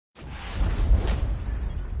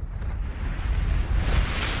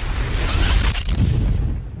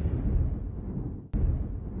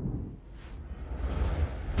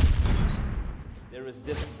is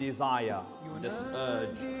this desire, this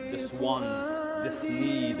urge, this want, this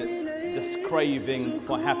need, this craving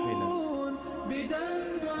for happiness.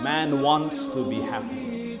 Man wants to be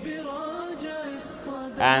happy.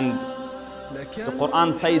 And the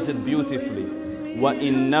Quran says it beautifully.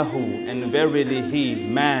 وَإِنَّهُ, and verily he,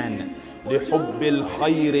 man, لِحُبِّ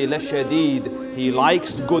الْخَيْرِ لَشَدِيدٌ, he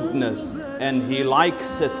likes goodness and he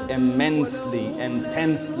likes it immensely,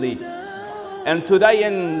 intensely. And today,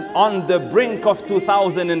 on the brink of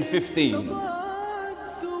 2015,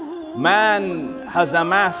 man has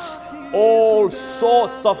amassed all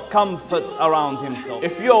sorts of comforts around himself.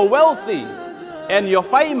 If you're wealthy and you're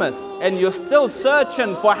famous and you're still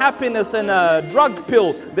searching for happiness in a drug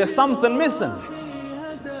pill, there's something missing.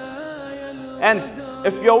 And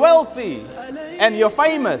if you're wealthy and you're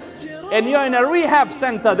famous and you're in a rehab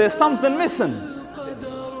center, there's something missing.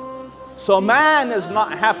 So man is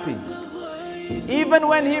not happy. Even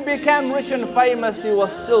when he became rich and famous, he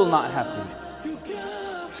was still not happy.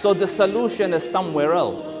 So the solution is somewhere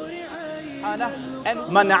else.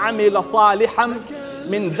 من عمل صالحا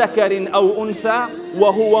من ذكر أو أنثى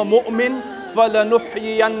وهو مؤمن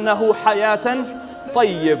فلنحيينه حياة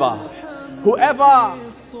طيبة. Whoever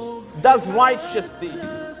does righteous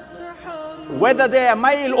deeds, whether they are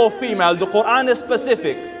male or female, the Quran is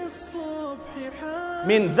specific.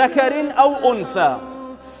 من ذكر أو أنثى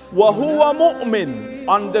وَهُوَ مُؤْمِنٌ,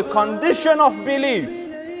 on the condition of belief,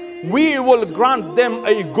 we will grant them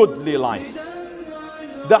a goodly life.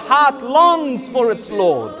 The heart longs for its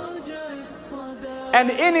Lord.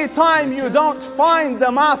 And anytime you don't find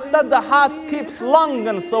the Master, the heart keeps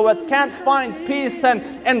longing, so it can't find peace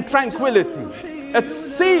and tranquility. It's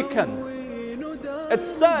seeking,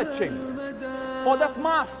 it's searching for that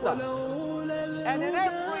Master. And in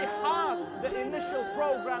every heart, the initial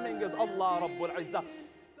programming is Allah Rabbul Izzah.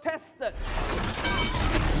 Test it.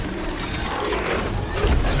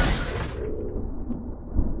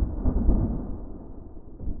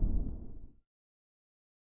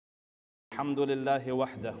 الحمد لله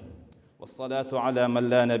وحده والصلاة على من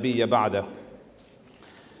لا نبي بعده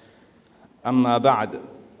أما بعد.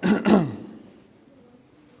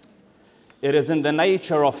 It is in the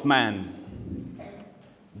nature of man,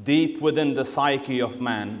 deep within the psyche of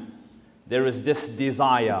man, there is this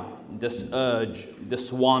desire, this urge,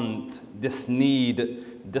 this want, this need,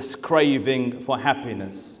 this craving for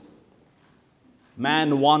happiness.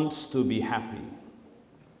 Man wants to be happy.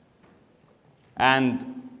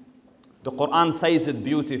 And the Quran says it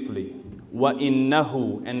beautifully.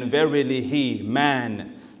 وَإِنَّهُ, and verily he,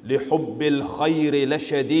 man, لِحُبِّ الْخَيْرِ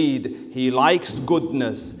لَشَدِيدٌ, he likes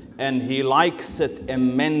goodness and he likes it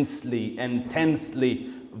immensely, intensely,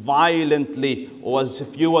 violently, or as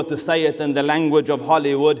if you were to say it in the language of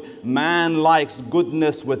Hollywood, man likes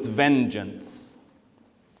goodness with vengeance.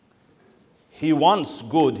 He wants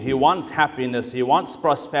good, he wants happiness, he wants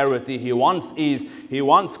prosperity, he wants ease, he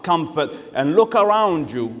wants comfort. And look around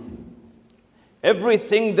you.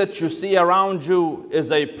 Everything that you see around you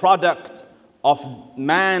is a product of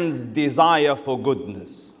man's desire for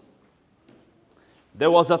goodness. There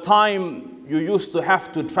was a time you used to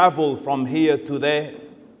have to travel from here to there.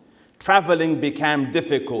 Traveling became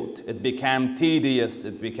difficult, it became tedious,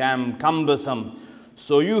 it became cumbersome.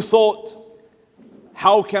 So you thought,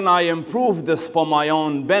 how can I improve this for my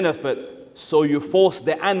own benefit? So you forced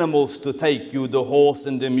the animals to take you, the horse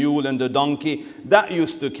and the mule and the donkey, that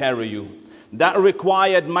used to carry you. That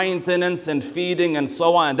required maintenance and feeding and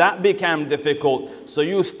so on, and that became difficult. So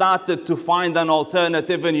you started to find an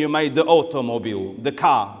alternative and you made the automobile, the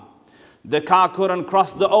car. The car couldn't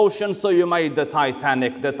cross the ocean, so you made the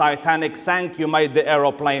Titanic. The Titanic sank, you made the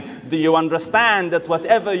aeroplane. Do you understand that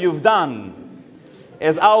whatever you've done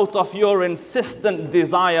is out of your insistent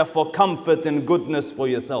desire for comfort and goodness for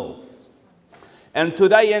yourself? And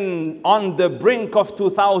today, on the brink of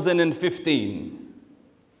 2015,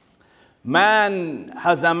 man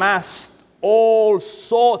has amassed all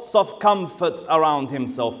sorts of comforts around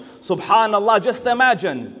himself. Subhanallah, just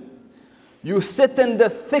imagine. You sit in the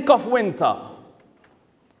thick of winter,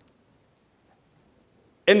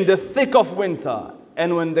 and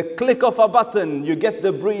when the click of a button, you get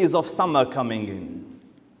the breeze of summer coming in.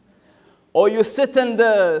 Or you sit in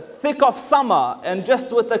the thick of summer, and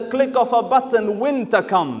just with a click of a button, winter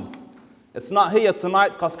comes. It's not here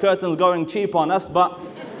tonight because curtains going cheap on us, but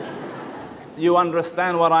you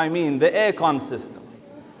understand what I mean, the aircon system.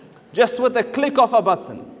 Just with a click of a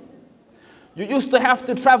button. You used to have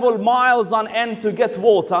to travel miles on end to get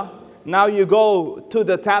water. Now you go to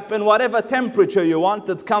the tap, and whatever temperature you want,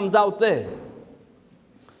 it comes out there.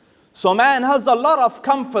 So man has a lot of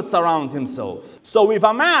comforts around himself. So we've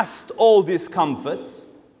amassed all these comforts.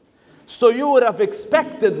 So you would have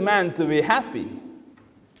expected man to be happy.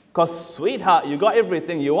 Because, sweetheart, you got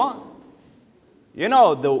everything you want. You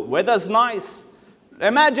know, the weather's nice.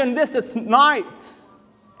 Imagine this, it's night.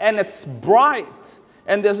 And it's bright.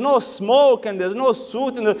 And there's no smoke and there's no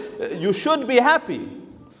soot. You should be happy.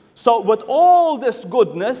 So with all this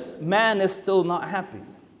goodness, man is still not happy.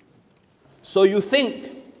 So you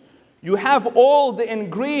think you have all the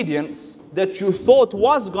ingredients that you thought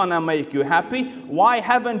was gonna make you happy. Why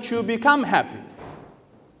haven't you become happy?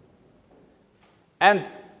 And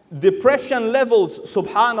depression levels,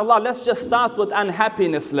 subhanallah, let's just start with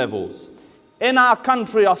unhappiness levels. In our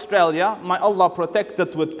country, Australia, may Allah protect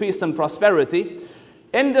it with peace and prosperity.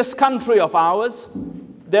 In this country of ours,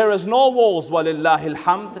 there is no wars, walillahi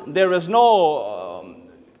alhamd. There is no,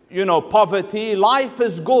 poverty. Life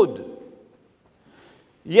is good.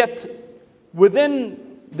 Yet,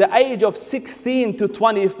 within the age of 16 to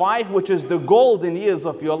 25, which is the golden years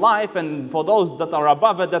of your life, and for those that are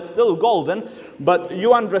above it, that's still golden, but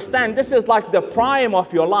you understand, this is like the prime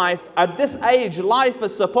of your life. At this age, life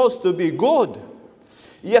is supposed to be good.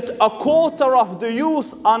 Yet a quarter of the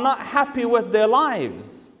youth are not happy with their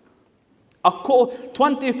lives.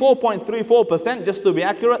 24.34%, just to be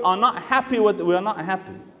accurate, are not happy with, we are not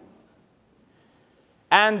happy.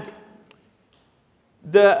 And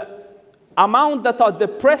the amount that are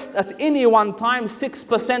depressed at any one time,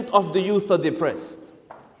 6% of the youth are depressed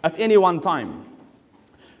at any one time.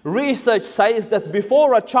 Research says that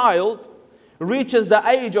before a child reaches the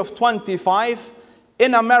age of 25,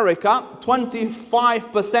 in America,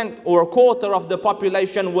 25% or a quarter of the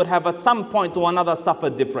population would have at some point or another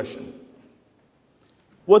suffered depression.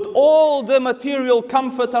 With all the material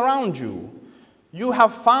comfort around you, you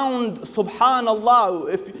have found,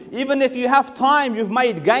 subhanallah, even if you have time, you've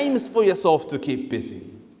made games for yourself to keep busy.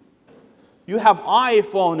 You have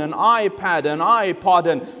iPhone and iPad and iPod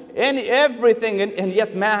and everything, and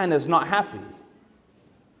yet man is not happy.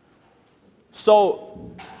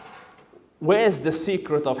 So, where's the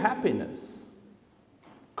secret of happiness?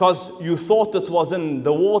 Because you thought it was in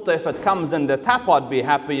the water. If it comes in the tap, I'd be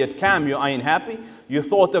happy. It came, you ain't happy. You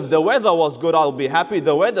thought if the weather was good, I'll be happy.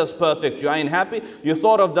 The weather's perfect, you ain't happy. You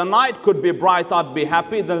thought if the night could be bright, I'd be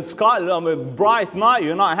happy. The sky, bright night,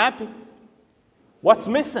 you're not happy. What's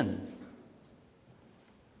missing?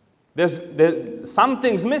 There's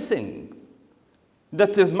something's missing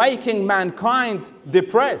that is making mankind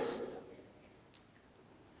depressed.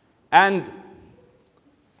 And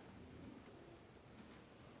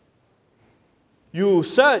you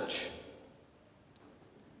search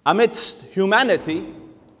amidst humanity.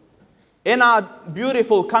 In our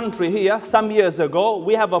beautiful country here, some years ago,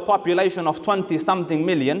 we have a population of 20-something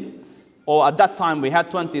million, or at that time we had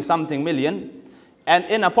 20-something million. And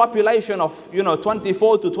in a population of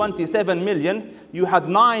 24 to 27 million, you had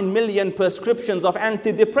 9 million prescriptions of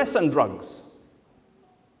antidepressant drugs.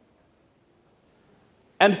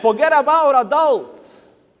 And forget about adults.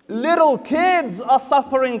 Little kids are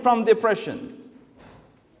suffering from depression.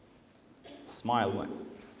 Smile one.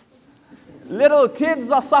 Little kids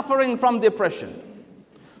are suffering from depression.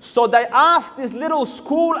 So they asked these little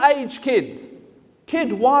school-age kids,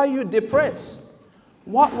 "Kid, why are you depressed?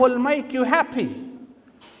 What will make you happy?"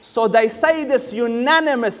 So they say this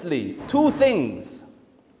unanimously, 2 things.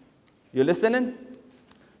 You listening?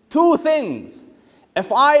 2 things.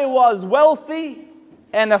 If I was wealthy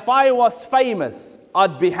and if I was famous,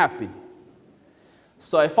 I'd be happy.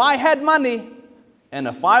 So if I had money and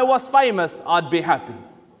if I was famous, I'd be happy.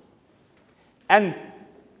 And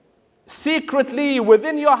secretly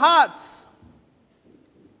within your hearts,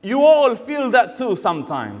 you all feel that too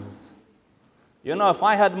sometimes. If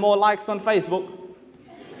I had more likes on Facebook,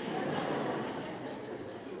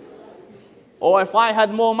 or if I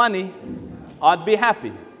had more money, I'd be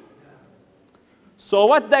happy. So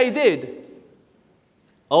what they did,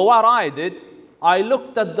 or what I did, I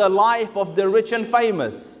looked at the life of the rich and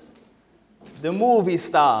famous, the movie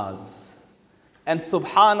stars. And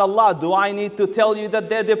subhanallah, do I need to tell you that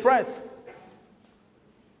they're depressed?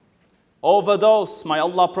 Overdose, may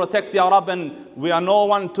Allah protect, Ya Rab, and we are no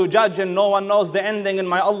one to judge and no one knows the ending, and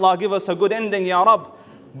may Allah give us a good ending, Ya Rab.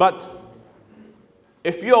 But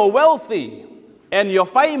if you're wealthy and you're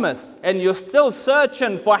famous and you're still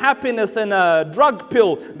searching for happiness in a drug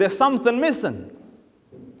pill, there's something missing.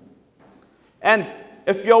 And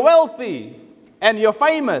if you're wealthy and you're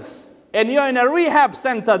famous and you're in a rehab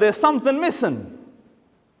center, there's something missing.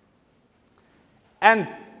 And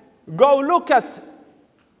go look at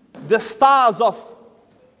the stars of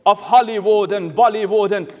Hollywood and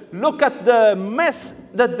Bollywood and look at the mess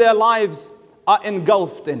that their lives are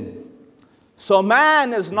engulfed in. So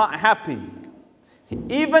man is not happy.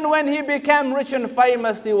 Even when he became rich and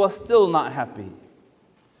famous, he was still not happy.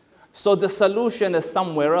 So the solution is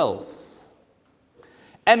somewhere else.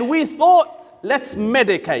 And we thought, let's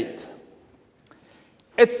medicate.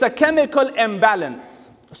 It's a chemical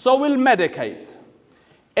imbalance, so we'll medicate.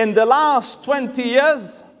 In the last 20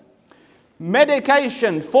 years,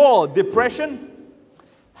 medication for depression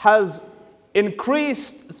has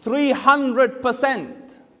increased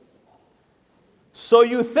 300%. So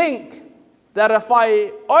you think that if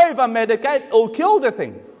I over-medicate, it'll kill the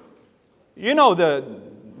thing. You know,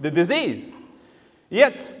 the disease.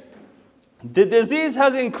 Yet, the disease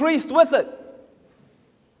has increased with it.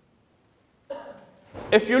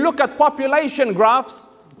 If you look at population graphs,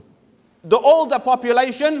 the older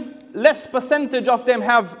population, less percentage of them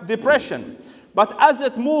have depression. But as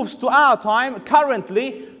it moves to our time,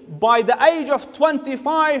 currently, by the age of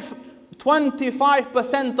 25,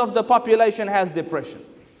 25% of the population has depression.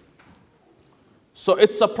 So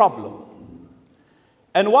it's a problem.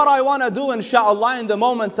 And what I want to do, inshallah, in the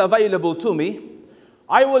moments available to me,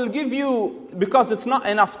 I will give you, because it's not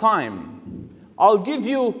enough time, I'll give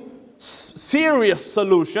you serious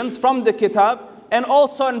solutions from the kitab and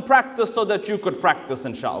also in practice so that you could practice,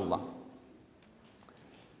 inshallah.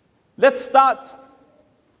 Let's start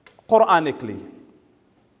Quranically.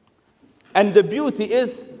 And the beauty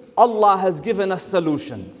is, Allah has given us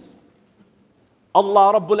solutions.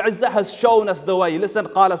 Allah Rabbul Izzah has shown us the way. Listen,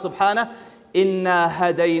 قال سبحانه, إِنَّا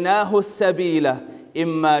هَدَيْنَاهُ السَّبِيلَ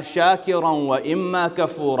إِمَّا شَاكِرًا وَإِمَّا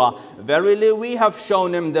كَفُورًا. Verily we have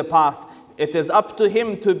shown him the path. It is up to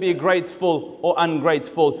him to be grateful or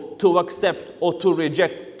ungrateful, to accept or to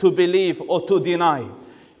reject, to believe or to deny.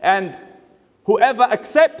 And whoever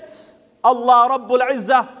accepts, Allah Rabbul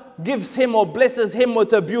Izzah gives him or blesses him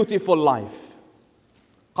with a beautiful life.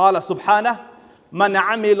 قال سبحانه, من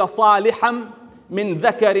عمل صالحا من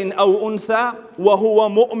ذكر أو أنثى وهو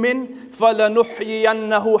مؤمن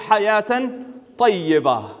فلنحيينه حياة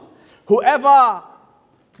طيبة. Whoever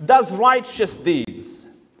does righteous deeds,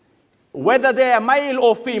 whether they are male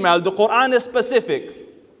or female, the Quran is specific.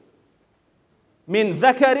 من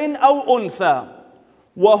ذكر أو أنثى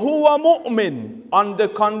وهو مؤمن, on the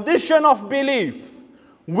condition of belief,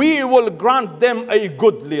 we will grant them a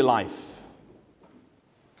goodly life.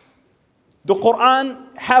 The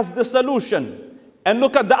Quran has the solution. And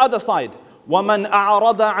look at the other side. وَمَنْ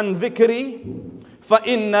أَعْرَضَ عَنْ ذِكْرِي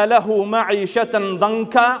فَإِنَّ لَهُ مَعِيشَةً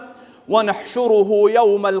ضَنْكًا وَنَحْشُرُهُ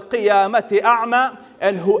يَوْمَ الْقِيَامَةِ أَعْمَى.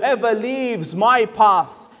 And whoever leaves my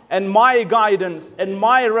path and my guidance and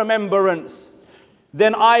my remembrance,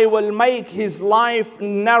 then I will make his life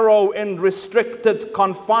narrow and restricted,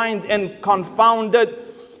 confined and confounded.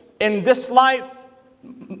 In this life,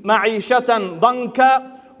 مَعِيشَةً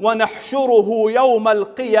ضَنْكًا وَنَحْشُرُهُ يَوْمَ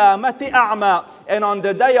الْقِيَامَةِ أَعْمَى. And on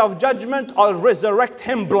the day of judgment, I'll resurrect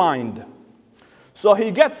him blind. So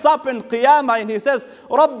he gets up in Qiyamah and he says,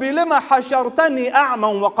 رَبِّ لِمَ حَشَرْتَنِي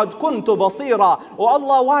أَعْمًا وَقَدْ كُنْتُ بَصِيرًا. Oh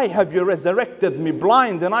Allah, why have you resurrected me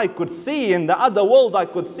blind and I could see in the other world, I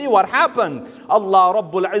could see what happened. Allah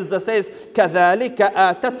Rabbul Izzah says, كَذَلِكَ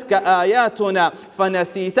آتَتْكَ آيَاتُنَا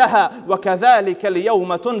فَنَسِيتَهَا وَكَذَلِكَ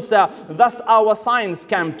الْيَوْمَ تُنْسَى. Thus our signs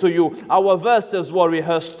came to you, our verses were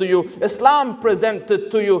rehearsed to you, Islam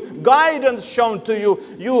presented to you, guidance shown to you,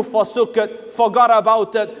 you forsook it, forgot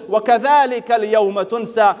about it. وَكَذَلِكَ الْيَوْمَ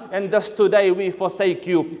تُنْسَى. And thus today we forsake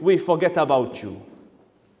you, we forget about you.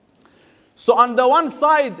 So on the one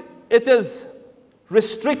side, it is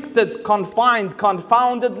restricted, confined,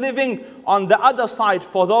 confounded living. On the other side,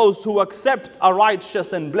 for those who accept a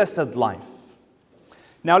righteous and blessed life.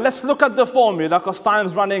 Now let's look at the formula, because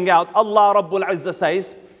time's running out. Allah Rabbul Izzah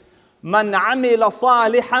says, مَنْ عَمِلَ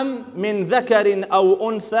صَالِحًا مِنْ ذَكَرٍ أَوْ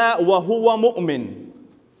أُنْثَى وَهُوَ مُؤْمِنٌ.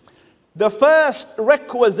 The first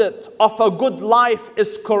requisite of a good life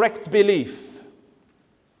is correct belief.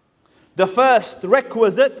 The first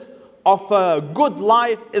requisite of a good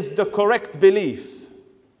life is the correct belief.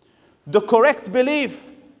 The correct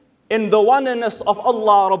belief in the oneness of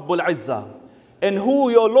Allah Rabbul Izzah, in who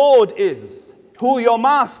your Lord is, who your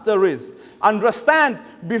Master is. Understand,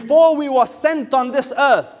 before we were sent on this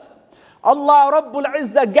earth, Allah Rabbul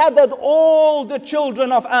Izzah gathered all the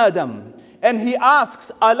children of Adam. And he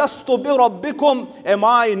asks, Alastu bi rabbikum, am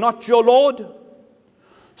I not your Lord?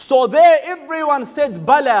 So there everyone said,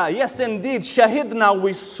 Bala, yes indeed, Shahidna,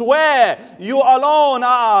 we swear, you alone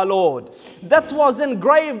are our Lord. That was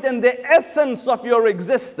engraved in the essence of your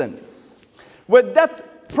existence. With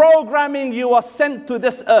that programming you were sent to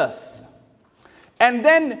this earth. And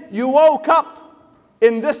then you woke up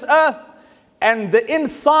in this earth, and the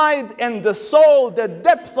inside and the soul, the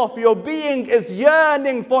depth of your being is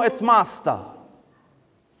yearning for its master.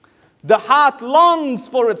 The heart longs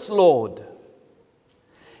for its Lord.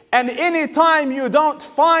 And anytime you don't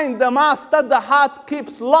find the master, the heart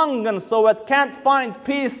keeps longing, so it can't find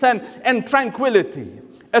peace and tranquility.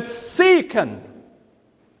 It's seeking,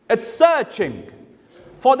 it's searching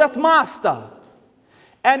for that master.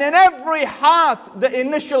 And in every heart, the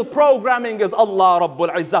initial programming is Allah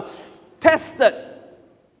Rabbul Izzah. Test it.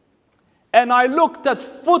 And I looked at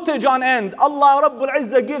footage on end. Allah Rabbul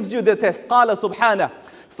Izzah gives you the test. قال سبحانه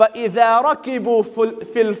فإذا ركبوا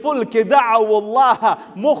في الفلك دعوا الله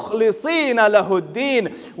مخلصين له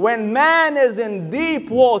الدين. When man is in deep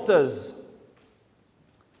waters,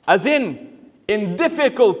 as in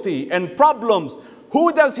difficulty and problems,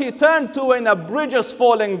 who does he turn to when a bridge is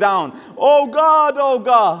falling down? Oh God, oh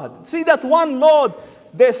God. See that one Lord?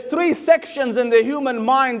 There's three sections in the human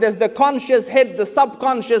mind. There's the conscious head, the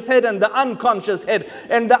subconscious head, and the unconscious head.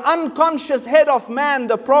 And the unconscious head of man,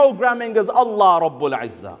 the programming is Allah Rabbul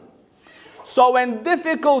Izzah. So when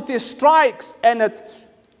difficulty strikes and it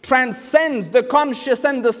transcends the conscious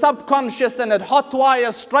and the subconscious and it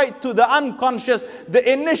hotwires straight to the unconscious,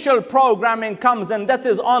 the initial programming comes, and that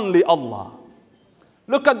is only Allah.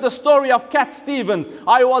 Look at the story of Cat Stevens.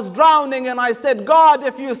 I was drowning and I said, God,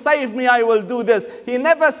 if you save me, I will do this. He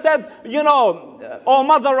never said, you know, oh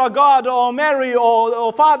Mother of God, or Mary,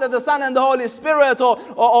 or Father, the Son, and the Holy Spirit,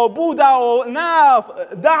 or Buddha, or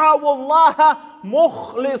Naf. Da'awullaha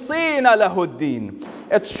mukhlisina lahuddin.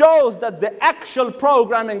 It shows that the actual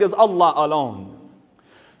programming is Allah alone.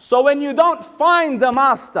 So when you don't find the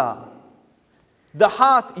master, the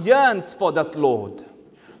heart yearns for that Lord.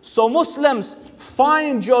 So Muslims,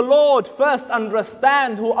 find your Lord first,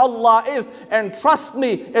 understand who Allah is, and trust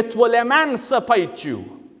me, it will emancipate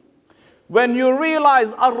you. When you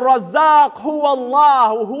realize Ar-Razzaq, who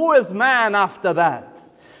Allah, who is man after that?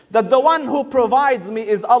 That the one who provides me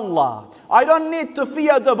is Allah. I don't need to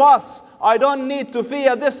fear the boss. I don't need to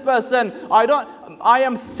fear this person. I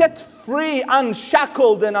am set free,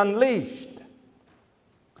 unshackled and unleashed.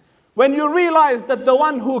 When you realize that the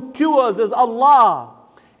one who cures is Allah,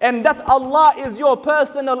 and that Allah is your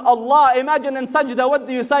personal Allah. Imagine in sajda, what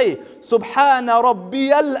do you say? Subhana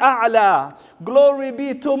Rabbiyal A'la. Glory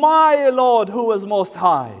be to my Lord who is most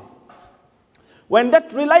high. When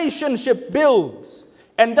that relationship builds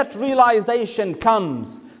and that realization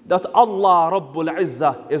comes that Allah Rabbul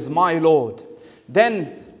Izzah is my Lord,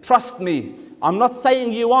 then trust me, I'm not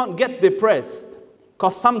saying you won't get depressed.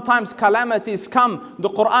 Because sometimes calamities come. The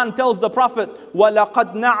Quran tells the Prophet,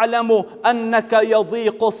 وَلَقَدْ نَعْلَمُ أَنَّكَ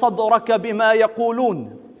يَضِيقُ صَدْرَكَ بِمَا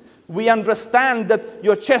يَقُولُونَ. We understand that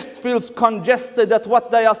your chest feels congested at what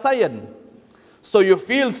they are saying. So you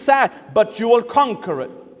feel sad, but you will conquer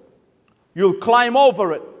it. You'll climb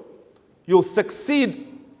over it. You'll succeed.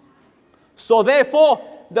 So therefore,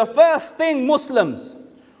 the first thing, Muslims,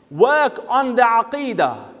 work on the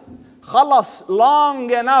aqeedah. Khalas, long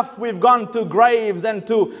enough we've gone to graves and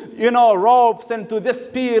to, ropes and to this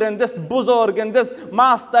peer and this buzurg and this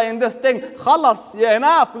master and this thing. Khalas,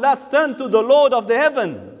 enough. Let's turn to the Lord of the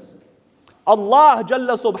heavens. Allah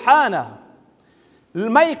Jalla Subhanah.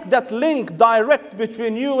 Make that link direct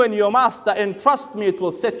between you and your master, and trust me, it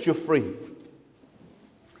will set you free.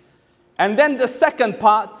 And then the second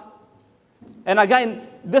part, and again,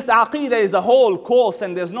 this aqeedah is a whole course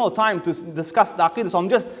and there's no time to discuss the aqeedah, so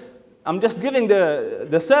I'm just giving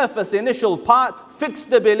the surface initial part. Fix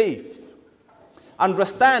the belief.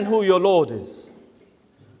 Understand who your Lord is.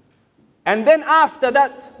 And then after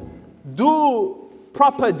that, do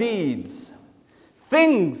proper deeds.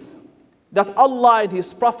 Things that Allah and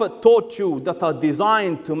His Prophet taught you that are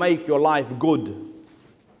designed to make your life good.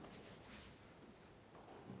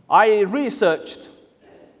 I researched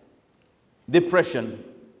depression.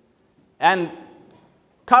 And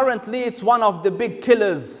currently it's one of the big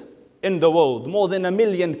killers in the world. More than 1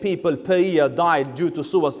 million people per year died due to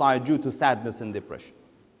suicide, due to sadness and depression.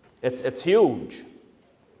 It's huge.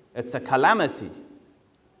 It's a calamity.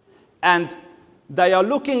 And they are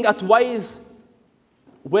looking at ways,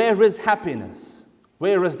 where is happiness?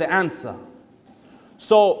 Where is the answer?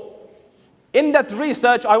 So in that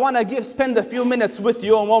research, I want to spend a few minutes with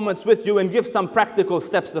you, or moments with you, and give some practical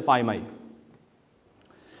steps, if I may.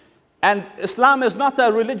 And Islam is not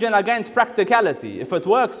a religion against practicality. If it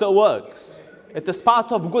works, it works. It is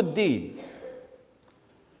part of good deeds.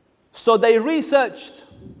 So they researched,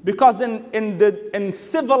 because in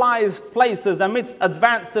civilized places, amidst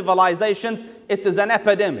advanced civilizations, it is an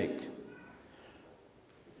epidemic.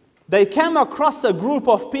 They came across a group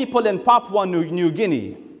of people in Papua New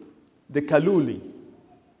Guinea, the Kaluli.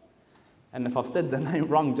 And if I've said the name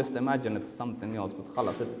wrong, just imagine it's something else, but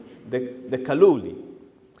khalas, it's the Kaluli.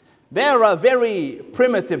 They're a very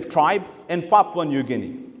primitive tribe in Papua New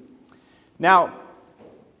Guinea. Now,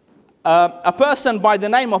 a person by the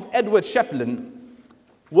name of Edward Shefflin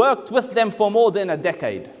worked with them for more than a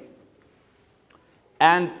decade.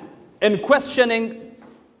 And in questioning,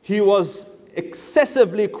 he was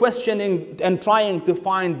excessively questioning and trying to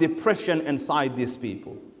find depression inside these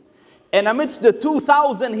people. And amidst the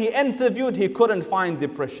 2,000 he interviewed, he couldn't find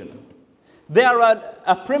depression. They are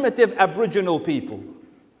a primitive Aboriginal people.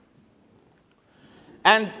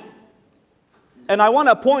 And I want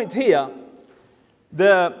to point here,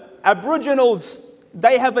 the Aboriginals,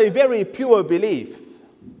 they have a very pure belief.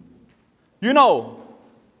 You know,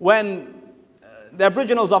 when the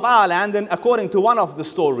Aboriginals of Ireland, and according to one of the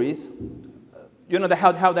stories, you know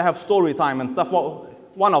how they have story time and stuff,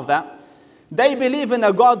 one of that, they believe in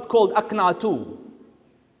a god called Aknatu.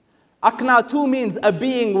 Aknatu means a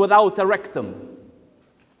being without a rectum.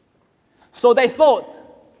 So they thought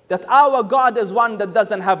that our God is one that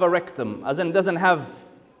doesn't have a rectum, as in doesn't have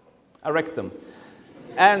a rectum.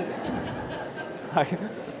 And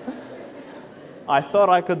I thought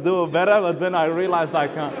I could do better, but then I realized I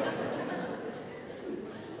can't.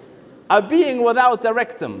 A being without a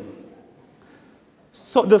rectum.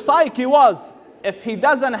 So the psyche was, if he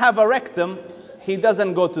doesn't have a rectum, he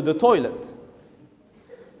doesn't go to the toilet.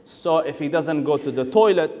 So if he doesn't go to the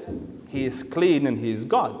toilet, he is clean and he is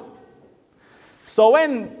God. So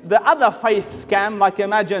when the other faiths came, like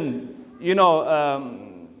imagine, you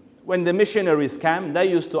know, when the missionaries came, they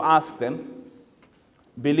used to ask them,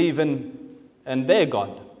 believe in their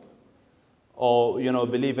God, or, you know,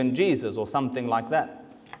 believe in Jesus, or something like that.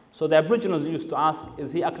 So the Aboriginals used to ask,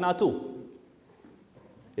 is he Aknatu?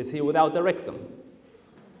 Is he without a rectum?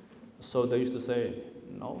 So they used to say,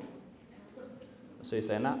 no. So you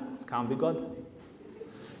say, nah, can't be God.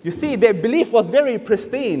 You see, their belief was very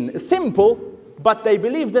pristine, simple, but they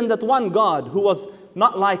believed in that one God who was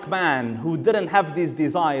not like man, who didn't have these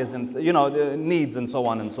desires and, you know, the needs and so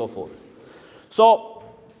on and so forth. So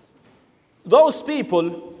those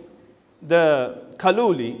people, the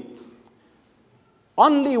Kaluli,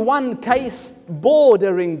 only one case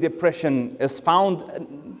bordering depression is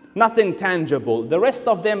found, nothing tangible. The rest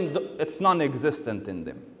of them, it's non-existent in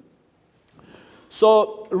them.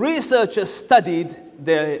 So researchers studied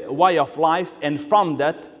their way of life, and from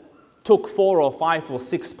that took 4 or 5 or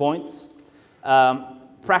 6 points,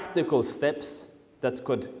 practical steps that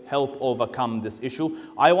could help overcome this issue.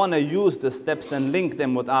 I want to use the steps and link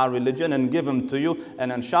them with our religion and give them to you,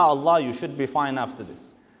 and inshallah you should be fine after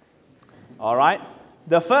this. All right?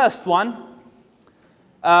 The first one,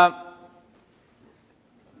 the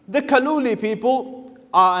Kaluli people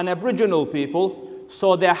are an Aboriginal people,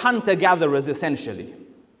 so they're hunter-gatherers essentially.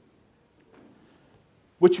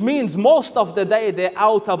 Which means most of the day they're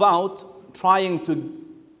out about trying to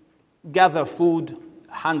gather food,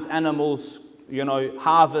 hunt animals, you know,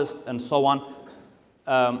 harvest and so on,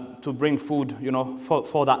 to bring food, you know,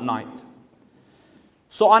 for that night.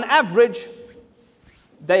 So on average,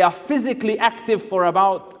 they are physically active for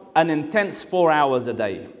about an intense 4 hours a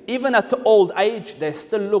day. Even at old age, they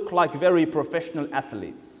still look like very professional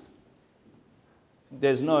athletes.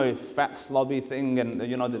 There's no fat, slobby thing, and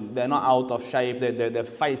you know, they're not out of shape. Their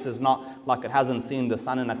face is not like it hasn't seen the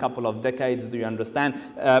sun in a couple of decades, do you understand?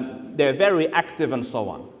 They're very active and so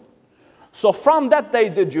on. So from that they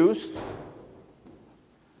deduced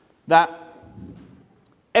that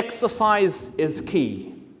exercise is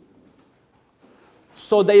key.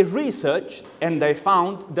 So they researched and they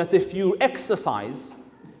found that if you exercise,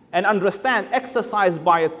 and understand exercise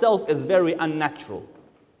by itself is very unnatural.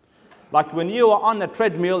 Like when you are on a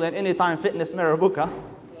treadmill in Anytime Fitness Mirabuka,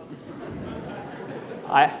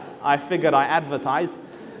 I figured I advertise.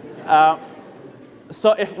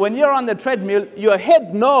 So when you're on the treadmill, your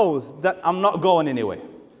head knows that I'm not going anywhere.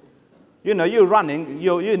 You know, you're running,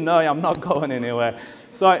 you know I'm not going anywhere.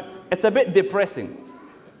 So it's a bit depressing.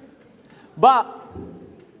 But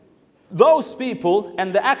those people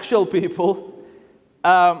and the actual people,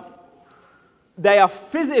 they are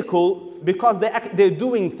physical because they're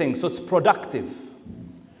doing things, so it's productive.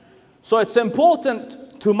 So it's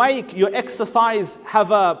important to make your exercise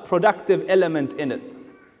have a productive element in it.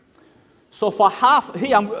 So for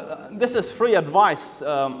this is free advice.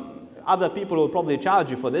 Other people will probably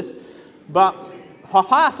charge you for this. But for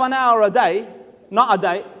half an hour a day, not a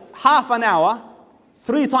day, half an hour,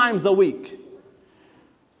 3 times a week,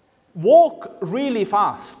 walk really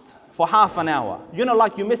fast for half an hour. You know,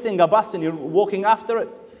 like you're missing a bus and you're walking after it.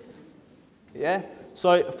 Yeah?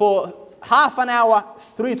 So for half an hour,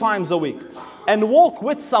 3 times a week. And walk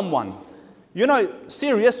with someone. You know,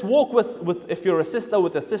 serious, walk with if you're a sister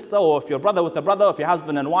with a sister, or if you're a brother with a brother, or if you're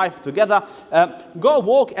husband and wife together. Go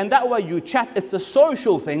walk, and that way you chat. It's a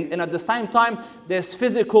social thing, and at the same time, there's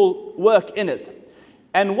physical work in it.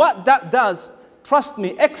 And what that does, trust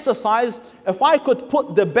me, exercise, if I could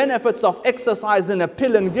put the benefits of exercise in a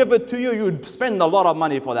pill and give it to you, you'd spend a lot of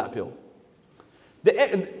money for that pill.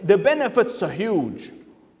 The benefits are huge.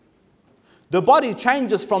 The body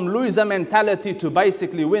changes from loser mentality to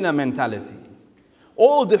basically winner mentality.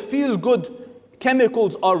 All the feel-good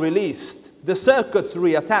chemicals are released. The circuits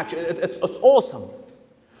reattach. It's awesome.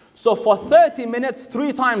 So for 30 minutes,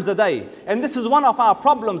 3 times a day, and this is one of our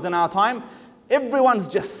problems in our time, everyone's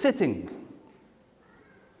just sitting.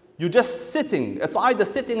 You're just sitting. It's either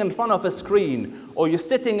sitting in front of a screen, or you're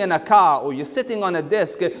sitting in a car, or you're sitting on a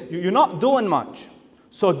desk. You're not doing much.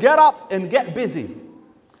 So get up and get busy.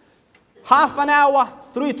 Half an hour,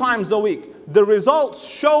 3 times a week. The results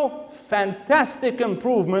show fantastic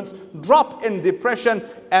improvements, drop in depression,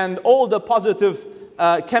 and all the positive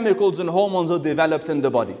chemicals and hormones are developed in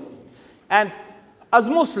the body. And as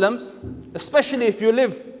Muslims, especially if you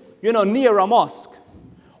live, near a mosque,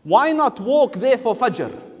 why not walk there for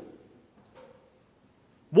Fajr?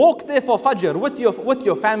 Walk there for Fajr with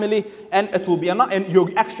your family, and it will be and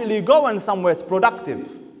you're actually going somewhere it's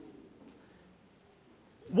productive.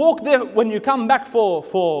 Walk there when you come back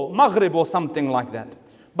for Maghrib or something like that.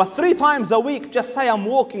 But 3 times a week, just say I'm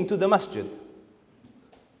walking to the masjid.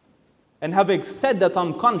 And having said that,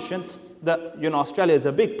 I'm conscious that Australia is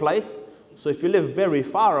a big place, so if you live very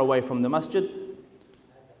far away from the masjid,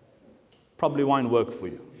 probably won't work for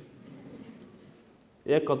you.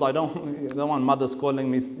 Yeah, because I don't want mothers calling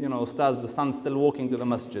me, Ustadh, the son's still walking to the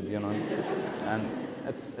masjid, and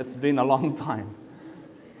it's been a long time.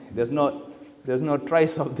 There's no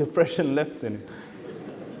trace of depression left in it.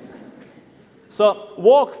 So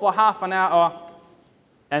walk for half an hour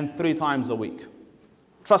and 3 times a week.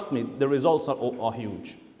 Trust me, the results are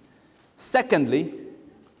huge. Secondly,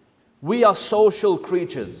 we are social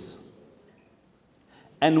creatures.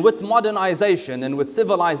 And with modernization and with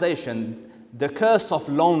civilization, the curse of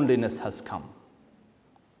loneliness has come.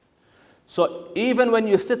 So even when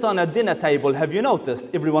you sit on a dinner table, have you noticed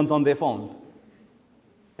everyone's on their phone?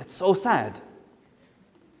 It's so sad.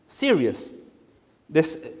 Serious.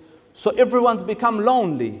 So everyone's become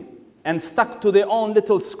lonely and stuck to their own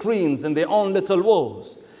little screens and their own little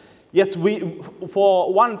walls. Yet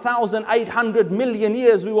for 1,800 million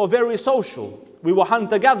years, we were very social. We were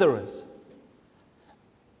hunter-gatherers.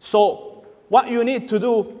 So what you need to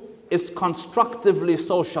do is constructively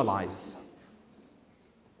socialize.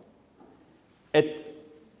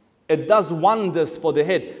 It does wonders for the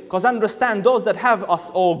head. Because understand, those that have us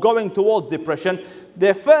or going towards depression,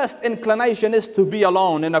 their first inclination is to be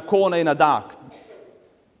alone in a corner in a dark.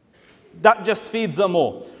 That just feeds them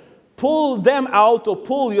more. Pull them out or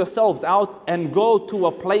pull yourselves out and go to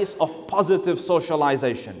a place of positive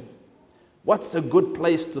socialization. What's a good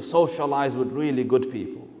place to socialize with really good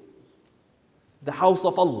people? The house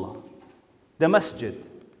of Allah, the masjid.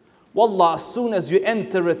 Wallah, as soon as you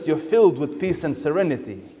enter it, you're filled with peace and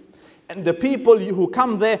serenity. And the people who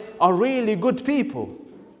come there are really good people.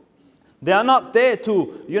 They are not there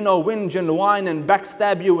to, whinge and whine and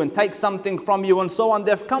backstab you and take something from you and so on.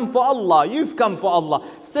 They've come for Allah. You've come for Allah.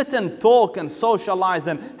 Sit and talk and socialize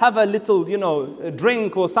and have a little, a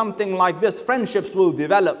drink or something like this. Friendships will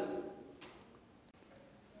develop.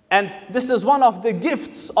 And this is one of the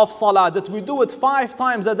gifts of Salah, that we do it 5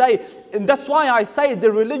 times a day. And that's why I say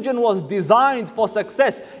the religion was designed for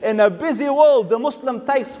success. In a busy world, the Muslim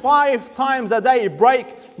takes 5 times a day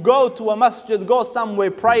break, go to a masjid, go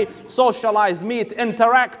somewhere, pray, socialize, meet,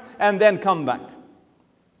 interact, and then come back.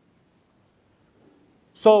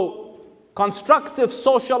 So constructive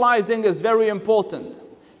socializing is very important.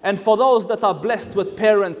 And for those that are blessed with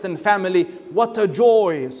parents and family, what a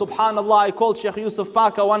joy. Subhanallah, I called Sheikh Yusuf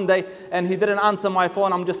Parker one day and he didn't answer my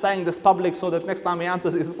phone. I'm just saying this public so that next time he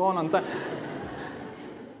answers his phone on time.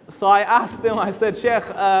 So I asked him, I said, Sheikh,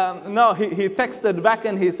 no, he texted back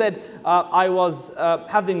and he said, I was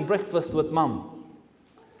having breakfast with mom.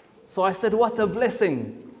 So I said, what a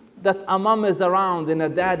blessing that a mom is around and a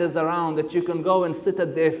dad is around, that you can go and sit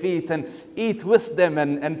at their feet and eat with them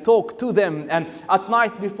and talk to them. And at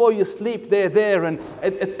night before you sleep, they're there. And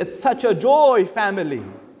it's such a joy, family.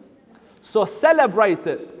 So celebrate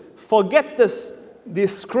it. Forget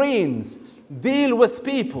these screens. Deal with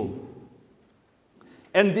people.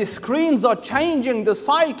 And these screens are changing the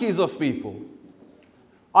psyches of people.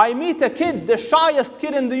 I meet a kid, the shyest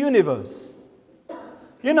kid in the universe.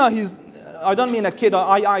 I don't mean a kid,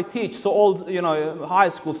 I teach, so all, you know, high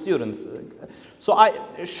school students. So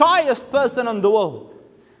shyest person in the world.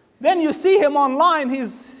 Then you see him online,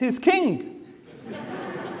 he's king.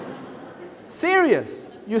 Serious.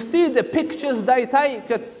 You see the pictures they take,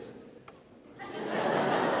 it's...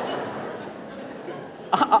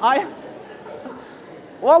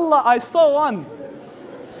 Wallah, I saw one.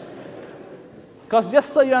 Because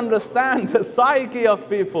just so you understand the psyche of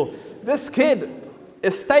people, this kid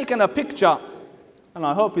is taking a picture, and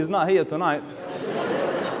I hope he's not here tonight.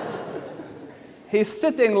 He's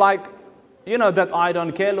sitting like, you know, that I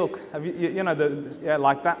don't care look, have you know, yeah,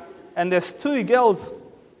 like that. And there's two girls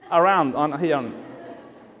around on here.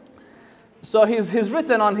 So he's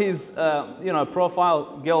written on his, you know,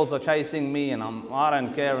 profile, girls are chasing me and I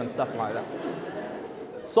don't care and stuff like that.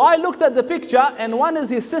 So I looked at the picture and one is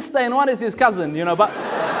his sister and one is his cousin, you know, but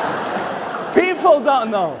people don't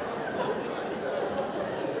know.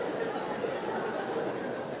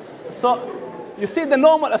 So you see the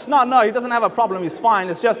normal, it's not, no, he doesn't have a problem, he's fine.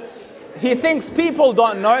 It's just, he thinks people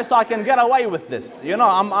don't know, so I can get away with this. You know,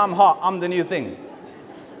 I'm hot, I'm the new thing.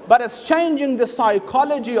 But it's changing the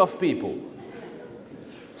psychology of people.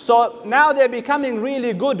 So now they're becoming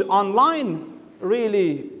really good online,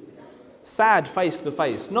 really sad face to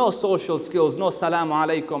face. No social skills, no salamu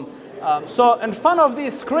alaikum. So in front of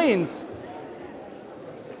these screens,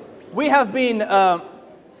 we have been,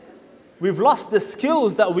 we've lost the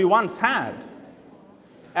skills that we once had.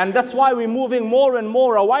 And that's why we're moving more and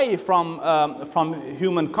more away from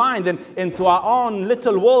humankind and into our own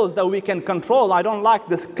little worlds that we can control. I don't like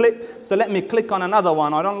this clip, so let me click on another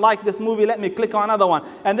one. I don't like this movie, let me click on another one.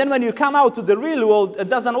 And then when you come out to the real world, it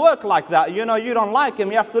doesn't work like that. You know, you don't like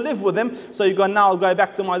him, you have to live with him. So you go, now I'll go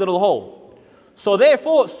back to my little hole. So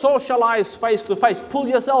therefore, socialize face to face. Pull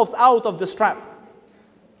yourselves out of this trap.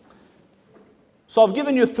 So I've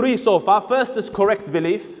given you 3 so far. First is correct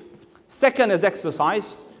belief. Second is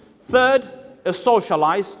exercise. Third is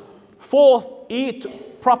socialize. Fourth, eat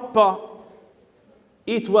proper,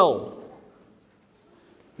 eat well.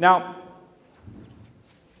 Now,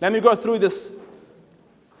 let me go through this.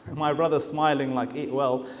 My brother's smiling like eat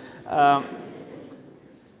well.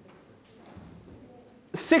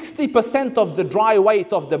 60% of the dry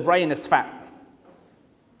weight of the brain is fat.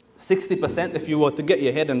 60%, if you were to get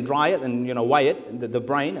your head and dry it and, you know, weigh it, the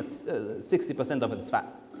brain, it's 60% of it's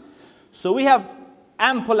fat. So we have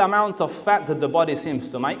ample amount of fat that the body seems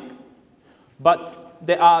to make, but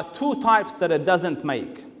there are 2 types that it doesn't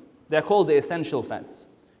make. They're called the essential fats.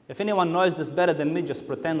 If anyone knows this better than me, just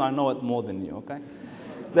pretend I know it more than you, okay?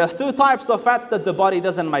 There's 2 types of fats that the body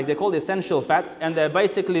doesn't make. They're called essential fats, and they're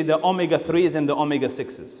basically the omega-3s and the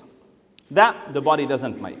omega-6s. That the body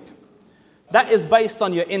doesn't make. That is based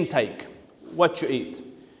on your intake, what you eat.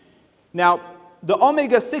 Now, the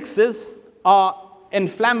omega-6s are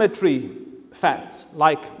inflammatory fats,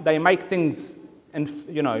 like they make things,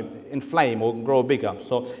 you know, inflame or grow bigger.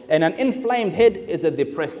 So, and an inflamed head is a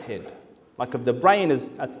depressed head. Like if the brain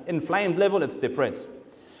is at inflamed level, it's depressed.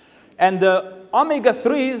 And the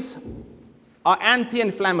omega-3s are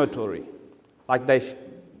anti-inflammatory, like they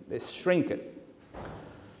shrink it.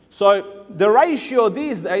 So the ratio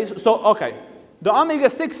these days, so okay, the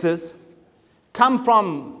omega-6s come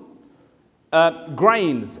from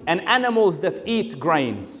grains and animals that eat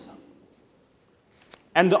grains.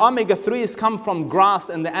 And the omega-3s come from grass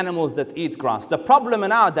and the animals that eat grass. The problem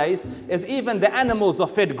nowadays is even the animals are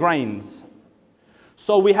fed grains.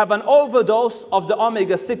 So we have an overdose of the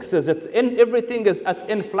omega-6s. Everything is at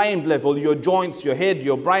inflamed level, your joints, your head,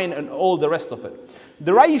 your brain, and all the rest of it.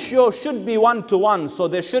 The ratio should be 1-to-1, so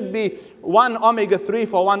there should be 1 omega-3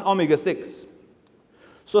 for 1 omega-6.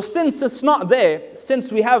 So since it's not there,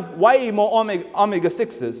 since we have way more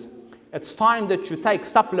omega-6s, it's time that you take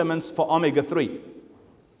supplements for omega-3.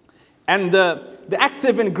 And the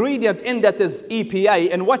active ingredient in that is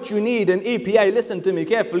EPA, and what you need in EPA, listen to me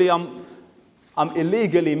carefully, I'm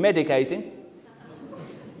illegally medicating.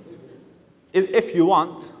 If you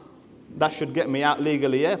want, that should get me out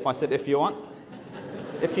legally, yeah, if I said if you want.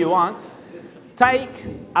 If you want, take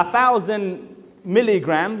 1,000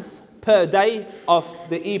 milligrams per day of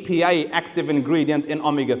the EPA active ingredient in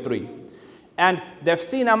omega-3. And they've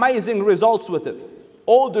seen amazing results with it.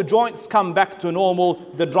 All the joints come back to normal,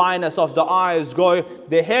 the dryness of the eyes go,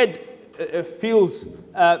 the head feels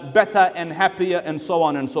better and happier, and so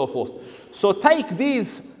on and so forth. So take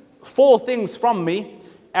these 4 things from me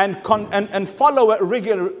and follow it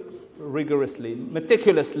rigorously,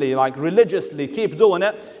 meticulously, like religiously, keep doing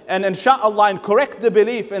it, and inshallah, and correct the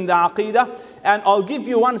belief in the aqidah, and I'll give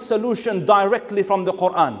you one solution directly from the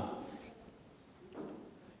Quran.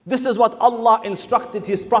 This is what Allah instructed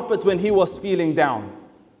His Prophet when he was feeling down.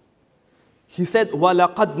 He said,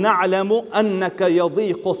 وَلَقَدْ نَعْلَمُ أَنَّكَ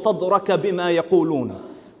يَضِيقُ صَدْرَكَ بِمَا يَقُولُونَ.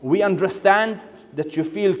 We understand that you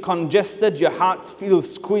feel congested, your heart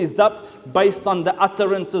feels squeezed up based on the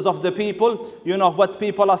utterances of the people. You know what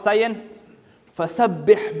people are saying?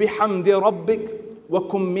 فَسَبِّحْ بِحَمْدِ رَبِّكَ وَكُمْ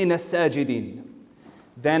مِنَ السَّاجِدِينَ.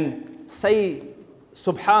 Then say,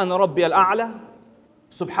 Subhan Rabbi al-A'la,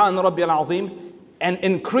 Subhan Rabbi al-Azim, and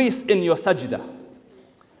increase in your sajda.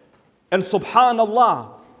 And subhanallah,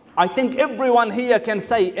 I think everyone here can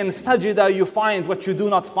say in sajda you find what you do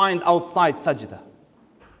not find outside sajda.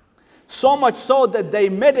 So much so that they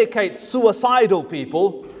medicate suicidal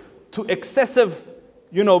people to excessive,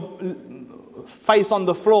 face on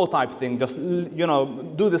the floor type thing, just, do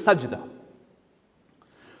the sajda.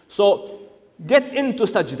 So get into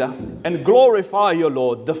sajda and glorify your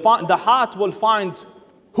Lord. The heart will find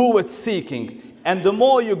who it's seeking. And the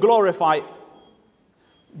more you glorify,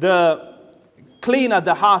 the cleaner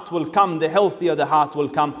the heart will come, the healthier the heart will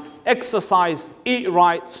come. Exercise, eat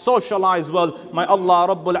right, socialize well. May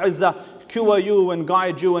Allah Rabbul Izzah cure you and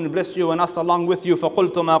guide you and bless you and us along with you.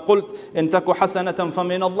 فَقُلْتُ مَا قُلْتُ إِن تَكُ حَسَنَةً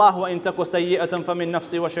فَمِنَ اللَّهِ وَإِن تَكُ سَيِّئَةً فَمِن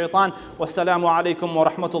نَفْسِي وَشَيْطَانٍ وَالسَّلَامُ عَلَيْكُمْ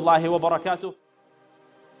وَرَحْمَةُ اللَّهِ وَبَرَكَاتُهُ.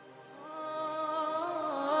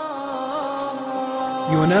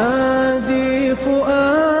 ينادي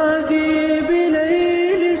فؤادي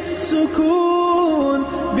بليل السكون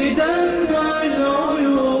بدمع